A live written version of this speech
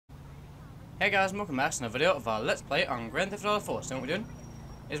Hey guys, welcome back to another video of our Let's Play on Grand Theft Auto 4. So what we're doing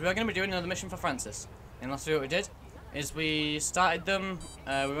is we're going to be doing another mission for Francis. And last video what we did is we started them,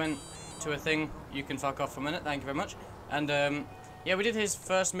 we went to a thing, you can fuck off for a minute, thank you very much. And yeah, we did his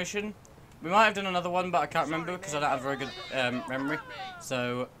first mission. We might have done another one, but I can't remember because I don't have a very good memory.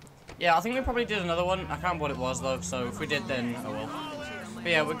 So yeah, I think we probably did another one. I can't remember what it was though, so if we did then, oh well. But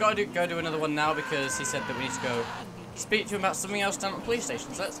yeah, we've got to go do another one now because he said that we need to go speak to him about something else down at the police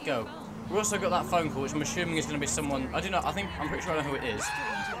station, so let's go. We also got that phone call, which I'm assuming is going to be someone, I don't know, I'm pretty sure I know who it is,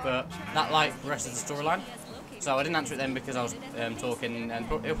 but that like rest of the storyline. So I didn't answer it then because I was talking, and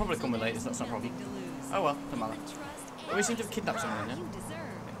it'll probably come with later, so that's not a problem. Oh well, doesn't matter. But we seem to have kidnapped someone, yeah?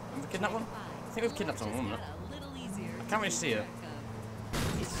 Have we kidnapped one? I think we've kidnapped someone, haven't we? I can't really see her.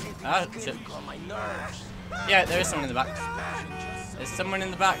 Ah, shit. Yeah, there is someone in the back. There's someone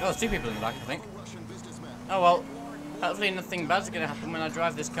in the back. Oh, there's two people in the back, I think. Oh well. Hopefully nothing bad's gonna happen when I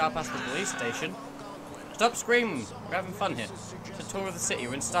drive this car past the police station. Stop screaming! We're having fun here. It's a tour of the city.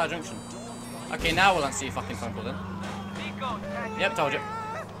 We're in Star Junction. Okay, now we'll answer your fucking phone call then. Yep, told you.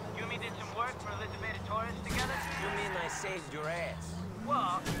 You mean did some work for Elizabeth Torres together? You mean I saved your ass?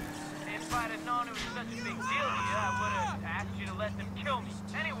 Well, if I'd have known it was such a big deal to you, I would have asked you to let them kill me.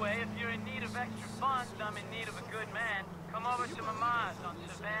 Anyway, if you're in need of extra funds, I'm in need of a good man. Come over to Mama's on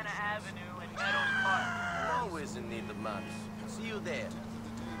Savannah Avenue in Meadows Park. I'm always in need of money. See you there.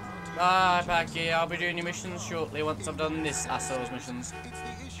 Bye, Packy. I'll be doing your missions shortly once I've done this asshole's missions.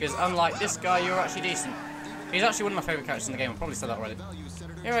 Because unlike this guy, you're actually decent. He's actually one of my favourite characters in the game. I've probably said that already.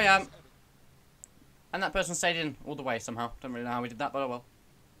 Here I am. And that person stayed in all the way somehow. Don't really know how we did that, but oh well.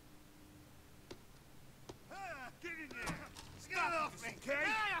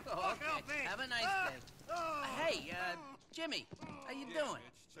 Oh, okay. Have a nice day. Hey, Jimmy, how you doing?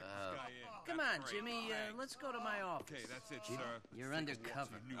 Come on, Jimmy, let's go to my office. Okay, that's it, sir. You're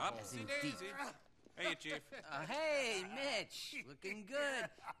undercover, as in deep. Hey, Chief. Hey, Mitch, looking good.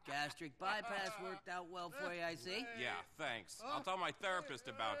 Gastric bypass worked out well for you, I see. Yeah, thanks. I'll tell my therapist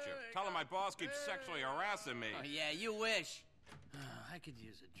about you. Tell him my boss keeps sexually harassing me. Oh, yeah, you wish. I could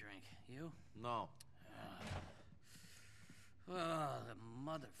use a drink. You? No. Oh, the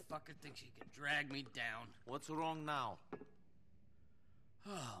motherfucker thinks he can drag me down. What's wrong now?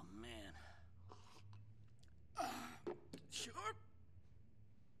 Oh, man. Sure.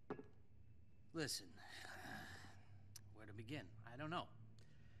 Listen, where to begin? I don't know.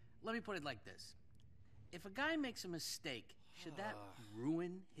 Let me put it like this. If a guy makes a mistake, should that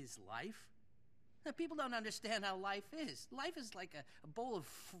ruin his life? Now, people don't understand how life is. Life is like a bowl of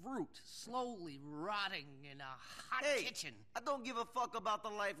fruit slowly rotting in a hot kitchen. I don't give a fuck about the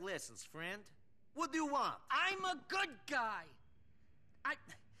life lessons, friend. What do you want? I'm a good guy.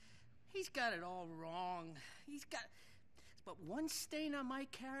 He's got it all wrong. He's got but one stain on my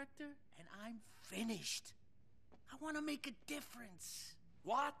character and I'm finished. I want to make a difference.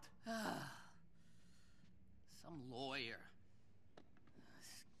 What? Some lawyer.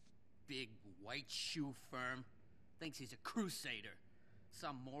 Big white shoe firm thinks he's a crusader.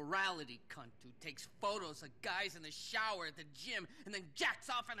 Some morality cunt who takes photos of guys in the shower at the gym and then jacks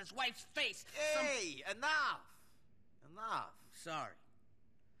off on his wife's face. Hey, enough. Enough. Sorry.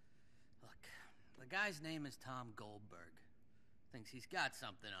 Look, the guy's name is Tom Goldberg. Thinks he's got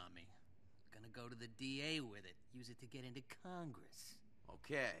something on me. Gonna go to the DA with it. Use it to get into Congress.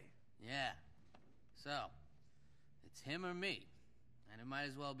 Okay. Yeah. So, it's him or me. And it might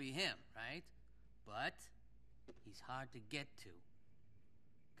as well be him, right? But he's hard to get to.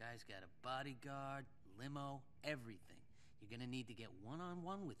 Guy's got a bodyguard, limo, everything. You're gonna need to get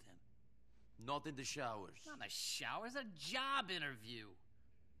one-on-one with him. Not in the showers. Not in the showers, a job interview.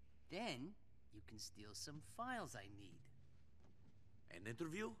 Then you can steal some files I need. An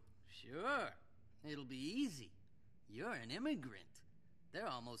interview? Sure. It'll be easy. You're an immigrant. They're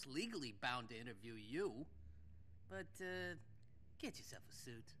almost legally bound to interview you. But, get yourself a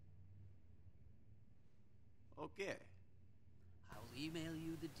suit. Okay. I'll email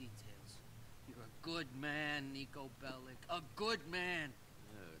you the details. You're a good man, Nico Bellic. A good man.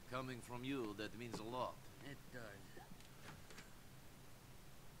 Coming from you, that means a lot. It does.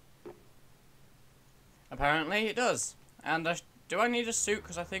 Apparently it does. And do I need a suit?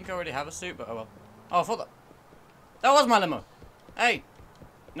 Because I think I already have a suit, but oh well. Oh, I thought that was my limo. Hey.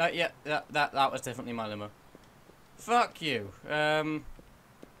 No, yeah, that was definitely my limo. Fuck you.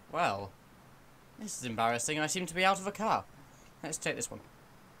 Well, this is embarrassing. I seem to be out of a car. Let's take this one.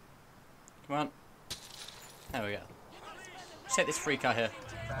 Come on. There we go. Let's take this free car here.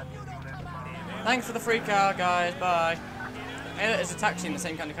 Thanks for the free car, guys. Bye. Hey, look, there's a taxi in the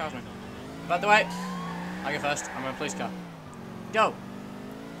same kind of car as me. By the way, I go first. I'm in a police car. Go.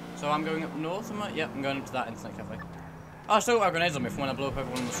 So I'm going up north, am I? Yep, I'm going up to that internet cafe. Oh, I still got grenades on me from when I blew up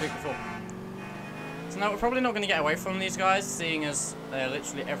everyone on the street before. So now we're probably not going to get away from these guys, seeing as they're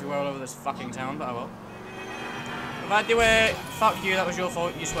literally everywhere all over this fucking town, but I will. If I do it, fuck you, that was your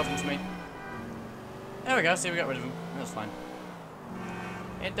fault, you swerved into me. There we go, see, we got rid of him. That's fine.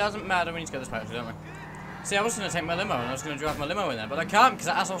 It doesn't matter, we need to go this way actually, don't we? See, I was going to take my limo, and I was going to drive my limo in there, but I can't, because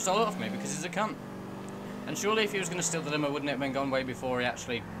that asshole stole it off me, because he's a cunt. And surely if he was going to steal the limo, wouldn't it have been gone way before he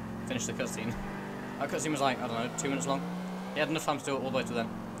actually finished the cutscene? That cutscene was like, I don't know, 2 minutes long. He had enough time to do it all the way to then.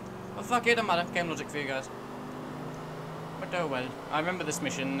 But fuck it, don't matter. Game logic for you guys. But oh well. I remember this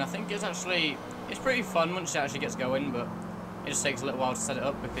mission. I think it's actually... It's pretty fun once it actually gets going, but it just takes a little while to set it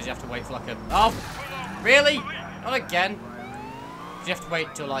up because you have to wait for like a... Oh! Really? Not again? Because you have to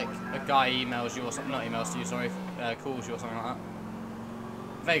wait till like a guy emails you or something. Not emails to you, sorry. Calls you or something like that.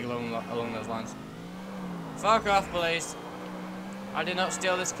 Vaguely along those lines. Fuck off, police. I did not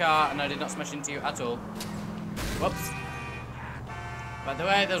steal this car, and I did not smash into you at all. Whoops. By the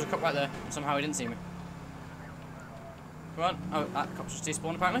way, there was a cop right there, and somehow he didn't see me. Come on. Oh, that cop's just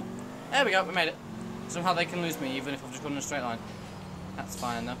despawned, apparently. There we go, we made it. Somehow they can lose me, even if I've just gone in a straight line. That's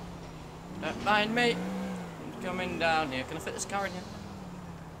fine, though. Don't mind me. I'm coming down here. Can I fit this car in here?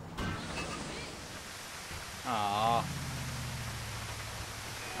 Ah.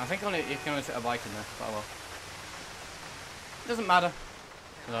 I think you can only fit a bike in there, but oh well. Doesn't matter.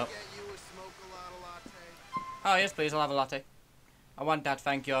 Hello. Oh yes, please. I'll have a latte. I want that,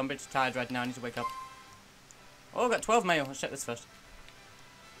 thank you. I'm a bit tired right now. I need to wake up. Oh, I've got 12 mail. Let's check this first.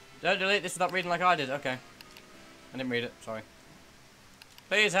 Don't delete this without reading like I did. Okay. I didn't read it. Sorry.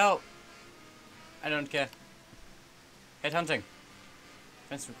 Please help. I don't care. Headhunting.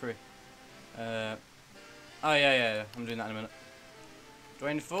 Offensive crew. Oh yeah. I'm doing that in a minute.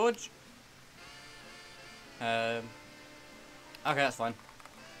 Dwayne Forge. Okay, that's fine.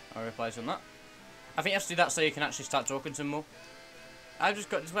 I'll replace on that. I think you have to do that so you can actually start talking to him more. I've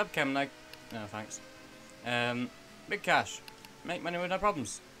just got this webcam and no thanks. Big cash. Make money with no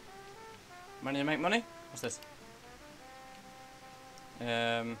problems. Money to make money? What's this?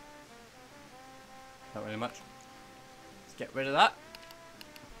 Not really much. Let's get rid of that.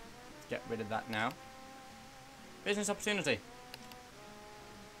 Let's get rid of that now. Business opportunity.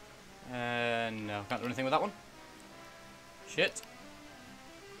 No, can't do anything with that one. Shit.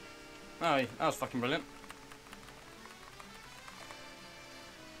 Oh, that was fucking brilliant.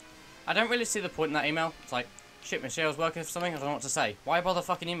 I don't really see the point in that email. It's like, shit, Michelle's working for something, I don't know what to say. Why bother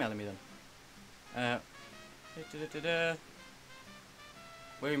fucking emailing me then?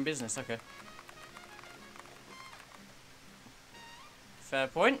 We're in business, okay. Fair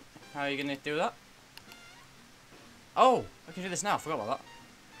point. How are you going to do that? Oh, I can do this now, I forgot about that.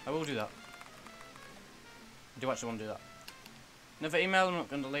 I will do that. I do actually want to do that. Another email, I'm not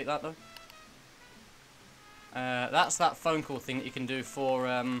going to delete that though. That's that phone call thing that you can do for,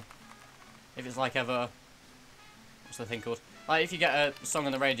 if it's like ever, what's the thing called? Like if you get a song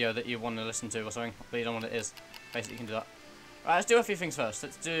on the radio that you want to listen to or something, but you don't know what it is, basically you can do that. Right, let's do a few things first.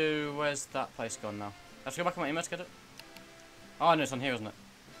 Let's do, where's that place gone now? I have to go back on my email to get it? Oh no, it's on here, isn't it?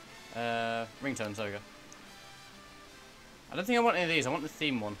 Ringtones, there we go. I don't think I want any of these, I want the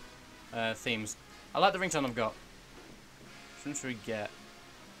theme one. Themes. I like the ringtone I've got. Which one should we get?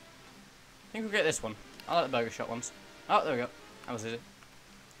 I think we'll get this one. I like the burger shot ones. Oh, there we go. That was easy.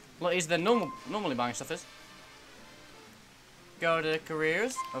 A lot easier than normally buying stuff is. Go to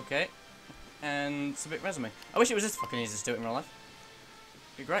careers. Okay. And submit resume. I wish it was this fucking easy to do it in real life.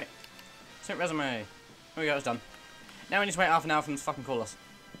 Be great. Submit resume. There we go, it's done. Now we need to wait half an hour for them to fucking call us.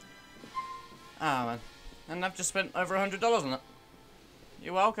 Ah, man. And I've just spent over $100 on it.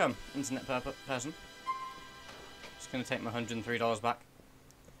 You're welcome, internet person. Just gonna take my $103 back.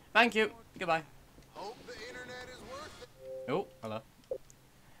 Thank you. Goodbye. Hope the internet is worth it. Oh, hello.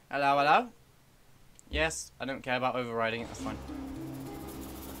 Hello, hello. Yes, I don't care about overriding it. That's fine.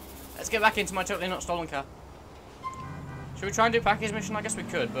 Let's get back into my totally not stolen car. Should we try and do package mission? I guess we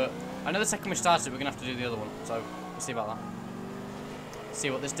could, but I know the second we started, we're gonna have to do the other one. So we'll see about that. See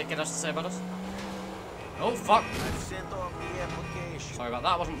what this dickhead has to say about us. Oh fuck! I've sent off the application. Sorry about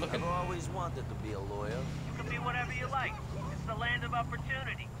that. I wasn't looking. I've always wanted to be a lawyer. You can be whatever you like. It's the land of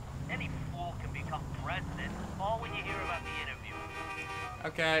opportunity. Any fool can become president, all when you hear about the interview.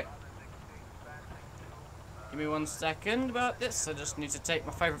 Okay. Give me 1 second about this. I just need to take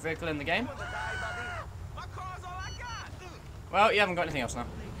my favourite vehicle in the game. Well, you haven't got anything else now.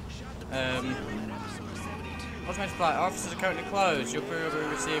 Automated flight. Officers are currently closed. Your crew will be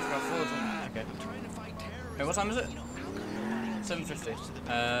received for a full time. Okay. Wait, what time is it? 7:50.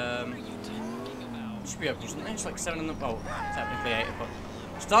 Should be open, shouldn't it? It's like 7 in the... Oh, technically 8 o'clock.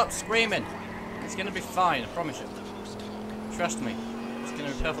 Stop screaming. It's gonna be fine, I promise you. Trust me. It's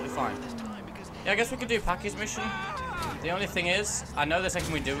gonna be perfectly fine. Yeah, I guess we could do Packy's mission. The only thing is, I know the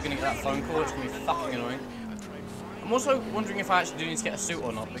second we do, we're gonna get that phone call, which is gonna be fucking annoying. I'm also wondering if I actually do need to get a suit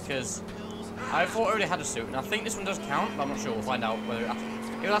or not, because I thought I already had a suit, and I think this one does count, but I'm not sure. We'll find out whether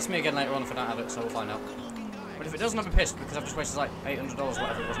it'll ask me again later on if I don't have it, so we'll find out. But if it doesn't, I'll be pissed, because I've just wasted like $800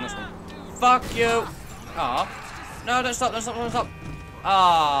 whatever it was in this one. Fuck you! Ah. No, don't stop, don't stop, don't stop.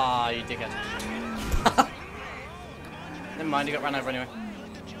 Ah, you dickhead. Never mind, you got ran over anyway.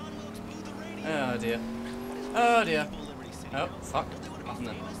 Oh dear. Oh dear. Oh, fuck. Nothing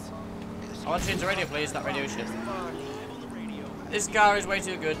then. I want to change the radio, please. That radio is shit. This car is way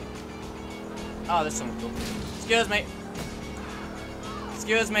too good. Oh, this one's cool. Excuse me.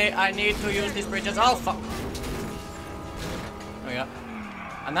 Excuse me, I need to use these bridges. Oh, fuck. There we go.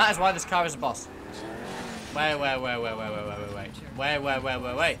 And that is why this car is a boss. Wait. We want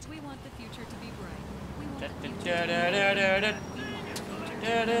the future to be bright. We want the future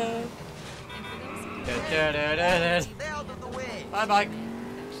Bye bye.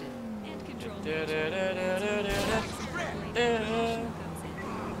 and control.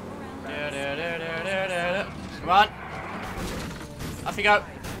 Come on. Off you go.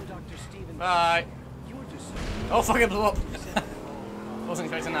 Bye. Oh, fuck, it blew up. Wasn't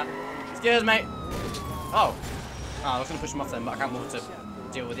expecting that. Excuse me. Oh. I was going to push him off then, but I can't move to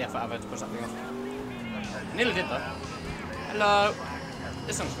deal with the effort I've had to push that thing off. Nearly did, though. Hello.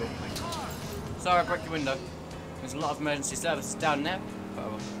 This one's cool. Sorry, I broke your window. There's a lot of emergency services down there. But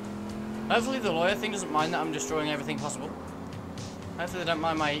hopefully the lawyer thing doesn't mind that I'm destroying everything possible. Hopefully they don't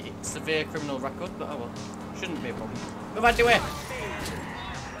mind my severe criminal record, but oh well. Shouldn't be a problem. Move out the way!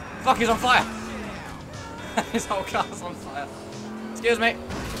 Fuck, he's on fire! His whole car's on fire. Excuse me.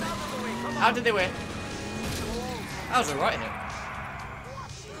 How did they win? That was alright here.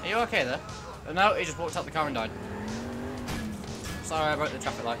 Are you okay there? Oh, no, he just walked out the car and died. Sorry, I broke the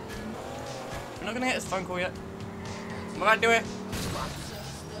traffic light. We're not gonna get this phone call yet. Move out the way.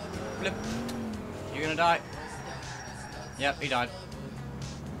 Blip. You're gonna die. Yep, he died.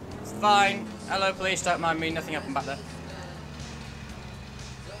 It's fine. Hello, police, don't mind me. Nothing happened back there.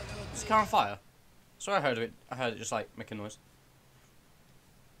 Is the car on fire? Sorry, I heard of it. I heard it just like making noise.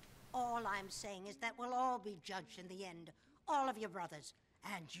 All I'm saying is that we'll all be judged in the end. All of your brothers.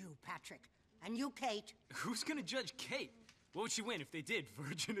 And you, Patrick. And you, Kate. Who's gonna judge Kate? What would she win if they did?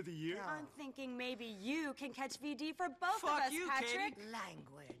 Virgin of the Year? I'm thinking maybe you can catch VD for both Fuck of us, you, Patrick. Katie.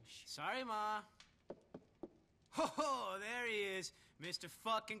 Language. Sorry, Ma. Oh, there he is. Mr.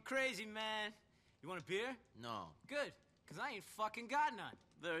 fucking Crazy Man. You want a beer? No. Good, because I ain't fucking got none.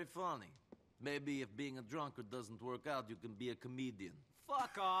 Very funny. Maybe if being a drunkard doesn't work out, you can be a comedian.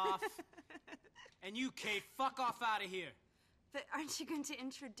 Fuck off. And you, Kate, fuck off out of here. But aren't you going to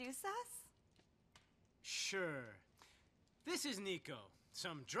introduce us? Sure. This is Nico,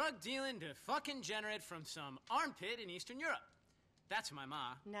 some drug-dealing fucking degenerate from some armpit in Eastern Europe. That's my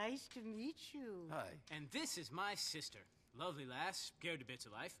ma. Nice to meet you. Hi. And this is my sister. Lovely lass, scared to bits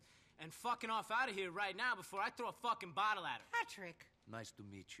of life. And fucking off out of here right now before I throw a fucking bottle at her. Patrick. Nice to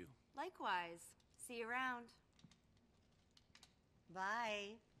meet you. Likewise. See you around.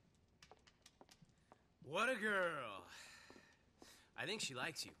 Bye. What a girl. I think she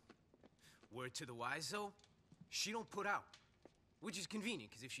likes you. Word to the wise, though, she don't put out. Which is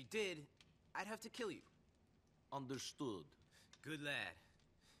convenient, because if she did, I'd have to kill you. Understood. Good lad.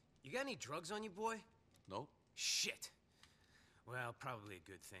 You got any drugs on you, boy? No? Shit. Well, probably a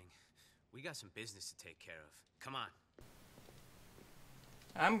good thing. We got some business to take care of. Come on.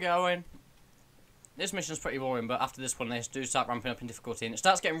 I'm going. This mission's pretty boring, but after this one, they do start ramping up in difficulty, and it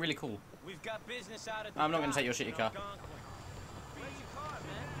starts getting really cool. We've got business out at the I'm not going to take your shitty car. Where's your car,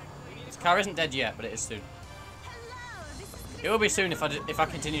 man? This car isn't dead yet, but it is soon. It will be soon if I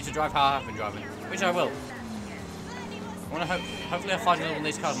continue to drive how I've been driving, which I will. I want to hopefully I'll find another one of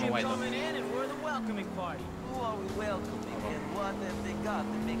these cars on my way though. Coming in and we're the welcoming party. Who are we welcoming, and what have they got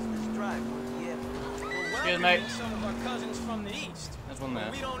that makes this drive worth the effort? We're Excuse welcoming me. some of our cousins from the east. There's one there.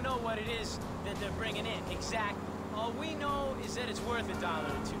 We don't know what it is that they're bringing in exactly. All we know is that it's worth $1 or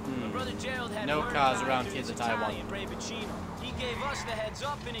 $2. My brother Gerald had No word cars about around it here through that I his want. Italian, Ray Bacino. He gave us the heads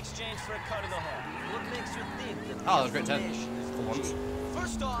up in exchange for a cut of the hog. What makes you think that Oh, that was the great turn. information is For once.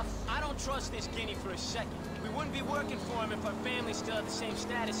 First off, I don't trust this guinea for a second. We wouldn't be working for him if our family still had the same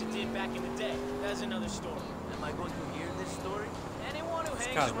status it did back in the day. That's another story. Am I going to hear this story? Anyone who car's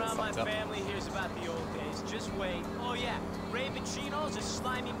hangs a bit around my fucked up. family hears about the old days. Just wait. Oh yeah, Ray Bacino's a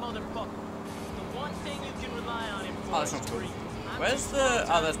slimy motherfucker. The one thing you can rely on him for Oh, that is sounds cool. greed. Where's the...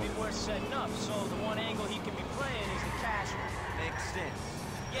 Oh, there's Be one. worth setting up, so the one angle he can be playing is the cash one. Makes sense.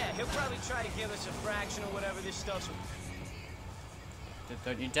 Yeah, he'll probably try to give us a fraction or whatever this stuff's worth.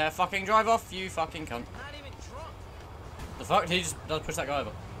 Don't you dare fucking drive off, you fucking cunt. Not even drunk. The fuck? He just does push that guy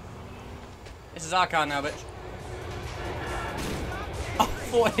over. This is our car now, bitch. I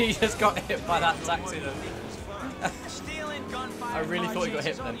thought he just got hit by that taxi then. Stealing, gunfire, I really thought he got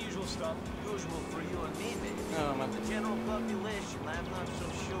hit all then. the usual stuff. Usual for you and me, maybe. Oh man. The general population, I'm not so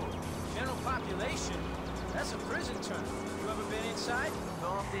sure. General population? That's a prison term. You ever been inside?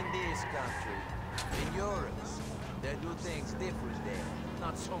 Not in this country. In Europe, they do things different there.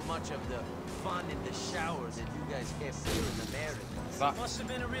 Not so much of the fun in the shower that you guys have here in America. Fuck. Must have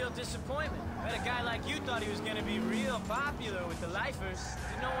been a real disappointment. Bet a guy like you thought he was gonna be real popular with the lifers.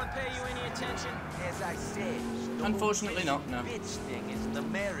 Did no one pay you any attention? As I said, Unfortunately not, no. bitch thing is an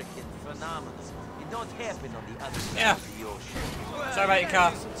American phenomenon. It don't happen on the other side Yeah. of the ocean. Well, Sorry about you your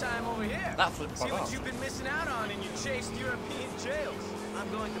gotta car. do some time over here. That flipped See quite what well. you've been missing out on in your chased European jails. I'm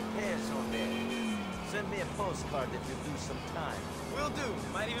going to pass on that. Send me a postcard if you do some time. Will do.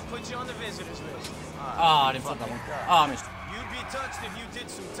 Might even put you on the visitors list. Ah, I didn't flip that one. Ah, I missed. You'd be touched if you did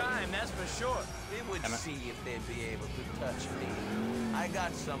some time, that's for sure. We would Damn it. see if they'd be able to touch me. I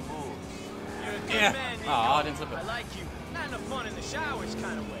got some moves. You're a good Yeah. man, Nico. Ah, I didn't flip it. I like you. Not in a fun in the showers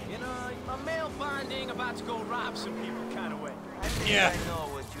kind of way. In a male bonding, about to go rob some people kind of way. I think Yeah. I know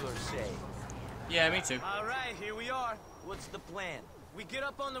what you're saying. Yeah, me too. All right, here we are. What's the plan? We get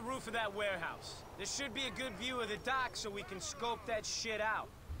up on the roof of that warehouse. There should be a good view of the dock so we can scope that shit out.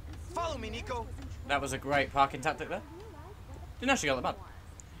 Follow me, Nico. That was a great parking tactic there. Didn't actually go that bad.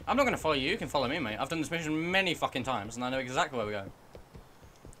 I'm not going to follow you. You can follow me, mate. I've done this mission many fucking times, and I know exactly where we're going.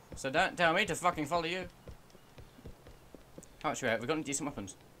 So don't tell me to fucking follow you. How much we have? We've got any decent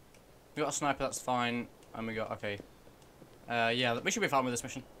weapons. We've got a sniper, that's fine. And we got, okay. Yeah, we should be fine with this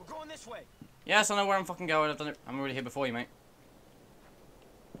mission. We're going this way. Yes, I know where I'm fucking going. I've done it. I'm already here before you, mate.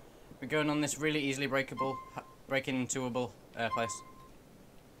 We're going on this really easily break-into-able place.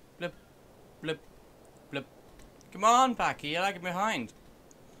 Blip, blip, blip. Come on, Packy, you're lagging behind.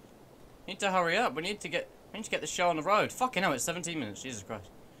 We need to hurry up. We need to get the show on the road. Fucking hell, it's 17 minutes. Jesus Christ.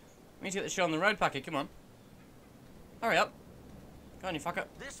 We need to get the show on the road, Packy. Come on. Hurry up. Go on, you fucker.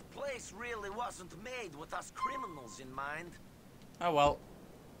 This place really wasn't made with us criminals in mind. Oh well.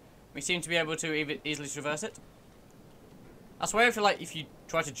 We seem to be able to easily traverse it. I swear, if you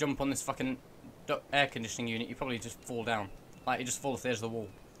try to jump on this fucking air conditioning unit, you probably just fall down. Like, you just fall off the edge of the wall.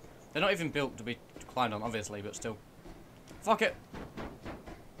 They're not even built to be climbed on, obviously, but still. Fuck it.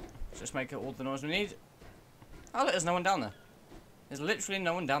 Let's just make all the noise we need. Oh, look, there's no one down there. There's literally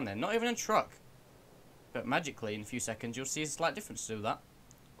no one down there. Not even a truck. But magically, in a few seconds, you'll see a slight difference to that.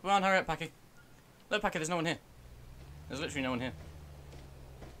 Come on, hurry up, Packy. Look, Packy, there's no one here. There's literally no one here.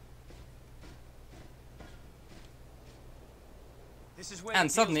 This is where And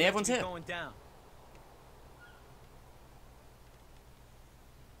the suddenly deal's everyone's meant to here. be going down.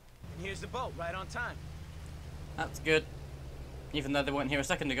 And here's the boat, right on time. That's good. Even though they weren't here a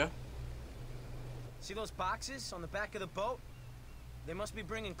second ago. See those boxes on the back of the boat? They must be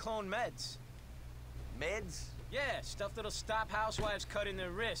bringing clone meds. Meds? Yeah, stuff that'll stop housewives cutting their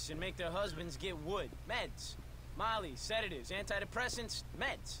wrists and make their husbands get wood. Meds. Molly, sedatives, antidepressants,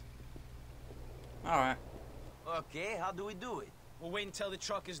 meds. Alright. Okay, how do we do it? We'll wait until the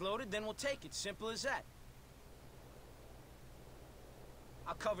truck is loaded, then we'll take it. Simple as that.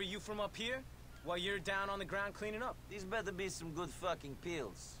 I'll cover you from up here while you're down on the ground cleaning up. These better be some good fucking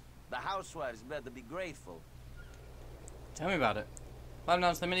pills. The housewives better be grateful. Tell me about it. Climb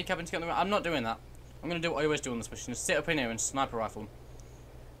down to the mini cabin to get on the ground. I'm not doing that. I'm going to do what I always do on this mission. Is sit up in here and sniper rifle them.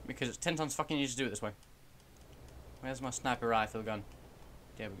 Because it's 10 times fucking easier to do it this way. Where's my sniper rifle gun?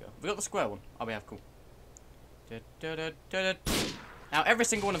 There we go. We got the square one. Oh, we have, cool. Now, every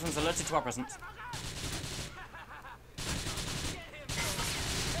single one of them is alerted to our presence.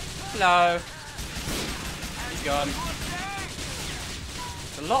 Hello. He's gone.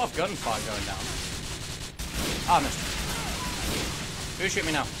 There's a lot of gunfire going down. Ah, I missed. Who shoot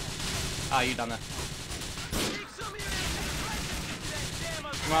me now? Ah, you down there.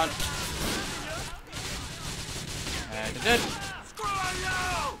 Come on. Dead.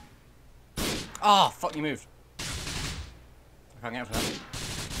 Ah, fuck, you moved. I can't get for that.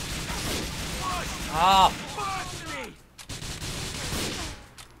 Ah.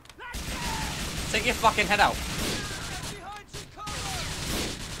 Take your fucking head out.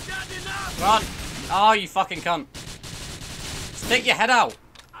 Come on. Oh, you fucking cunt. Stick your head out.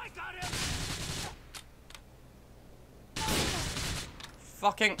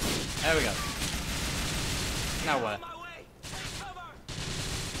 Fucking. There we go. Now where?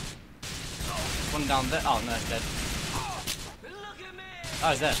 One down there. Oh, no, it's dead. Oh,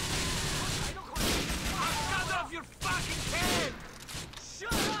 he's there. Shut off your fucking head!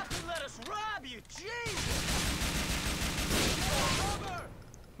 Shut up and let us rob you, Jesus!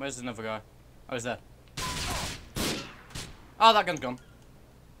 Where's another guy? Oh, he's there. Oh, that gun's gone.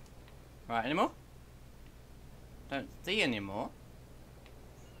 Right, any more? Don't see any more.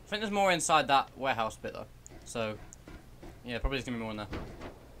 I think there's more inside that warehouse bit though. So, yeah, probably there's gonna be more in there.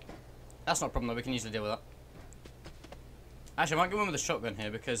 That's not a problem though, we can easily deal with that. Actually, I might go in with a shotgun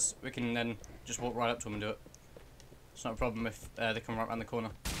here because we can then just walk right up to them and do it. It's not a problem if they come right around the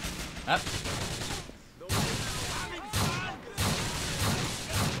corner. Up.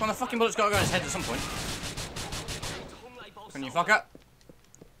 Come on, the fucking bullet's gotta go in his head at some point. Can you fuck up?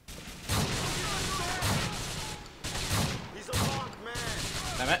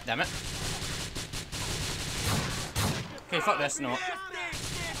 Damn it, damn it. Okay, fuck this, no.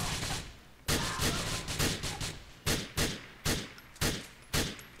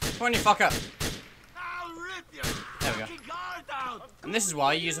 Come on, you fucker. There we go. And this is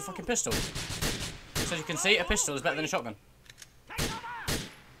why you use a fucking pistol. So as you can see, a pistol is better than a shotgun.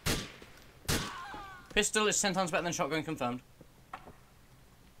 Pistol is 10 times better than shotgun, confirmed.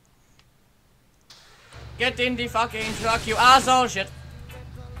 Get in the fucking truck, you asshole shit.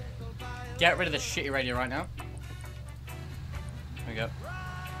 Get rid of this shitty radio right now. There we go.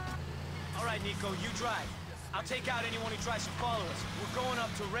 Alright, Nico, you drive. I'll take out anyone who tries to follow us. We're going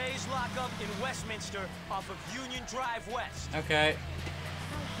up to Ray's lockup in Westminster off of Union Drive West. Okay.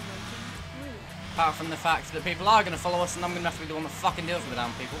 Apart from the fact that people are going to follow us and I'm going to have to be the one that fucking deals with the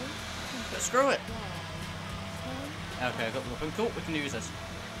damn people. But screw it. Okay, I've got the weapon. Cool, we can use this.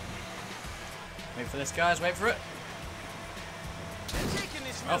 Wait for this, guys. Wait for it.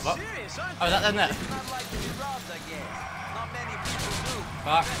 Oh, fuck. Oh, is that them there?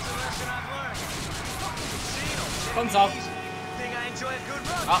 Fuck. Thumbs off.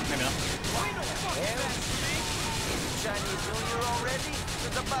 Oh, maybe not. Chinese New Year already?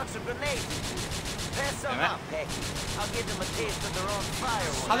 There's a box of grenades. Pass some out, Peck. I'll give them a taste of their own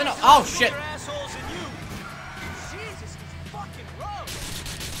fireworks. How they not? Oh, shit.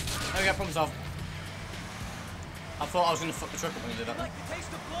 There we go, problems solved. I thought I was going to fuck the truck up when I did that.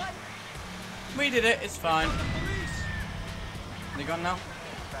 We did it, it's fine. Are they gone now?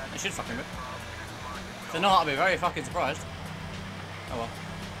 They should fucking be. If they're not, I'll be very fucking surprised. Oh well.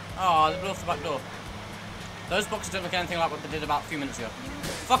 Oh, they blew off the back door. Those boxes don't look anything like what they did about a few minutes ago.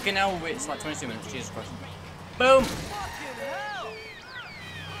 Fucking hell, it's like 22 minutes, Jesus Christ. Boom!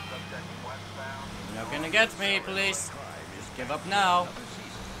 You're not gonna get me, police. Just give up now.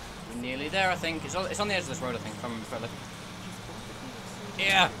 We're nearly there, I think. It's on the edge of this road, I think, if I remember correctly.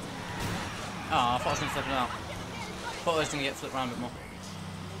 Yeah! Oh, I thought I was going to flip it out. Thought I was going to get flipped around a bit more.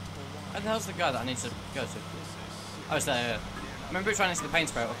 Where the hell's the guy that I need to go to? Oh, it's there, yeah. I remember trying to see the paint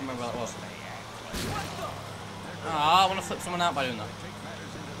spray, I can't remember where that was. Ah, I want to flip someone out by doing that.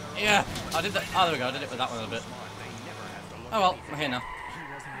 Yeah! I did that. Oh, there we go, I did it with that one a bit. Oh well, we're here now.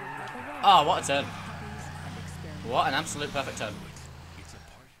 Oh, what a turn. What an absolute perfect turn.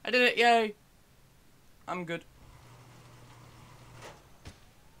 I did it, yay! I'm good.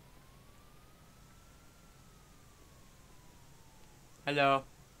 Hello.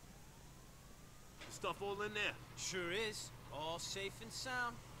 Stuff all in there? Sure is. All safe and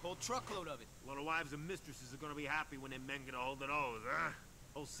sound. Whole truckload of it. A lot of wives and mistresses are gonna be happy when their men get a hold of those, huh?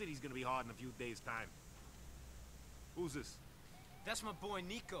 Whole city's gonna be hard in a few days' time. Who's this? That's my boy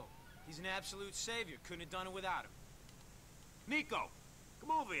Nico. He's an absolute savior. Couldn't have done it without him. Nico!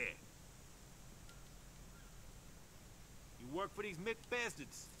 Come over here. You work for these Mick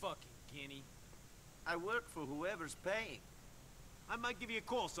bastards. Fucking guinea. I work for whoever's paying. I might give you a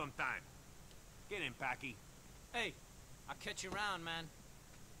call sometime. Get in, Packy. Hey, I'll catch you around, man.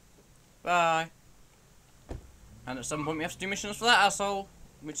 Bye. And at some point we have to do missions for that asshole,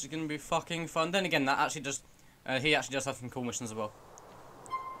 which is going to be fucking fun. Then again, that actually does, he actually does have some cool missions as well.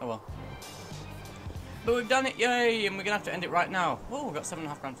 Oh well. But we've done it, yay! And we're going to have to end it right now. Oh, we've got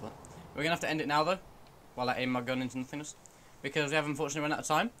 7.5 grand for that. We're going to have to end it now though, while I aim my gun into nothingness, because we have unfortunately run out of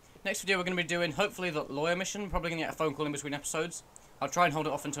time. Next video we're going to be doing, hopefully, the lawyer mission. Probably going to get a phone call in between episodes. I'll try and hold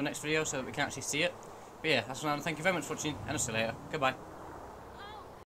it off until next video so that we can actually see it. But yeah, that's what I'm. Thank you very much for watching, and I'll see you later. Goodbye.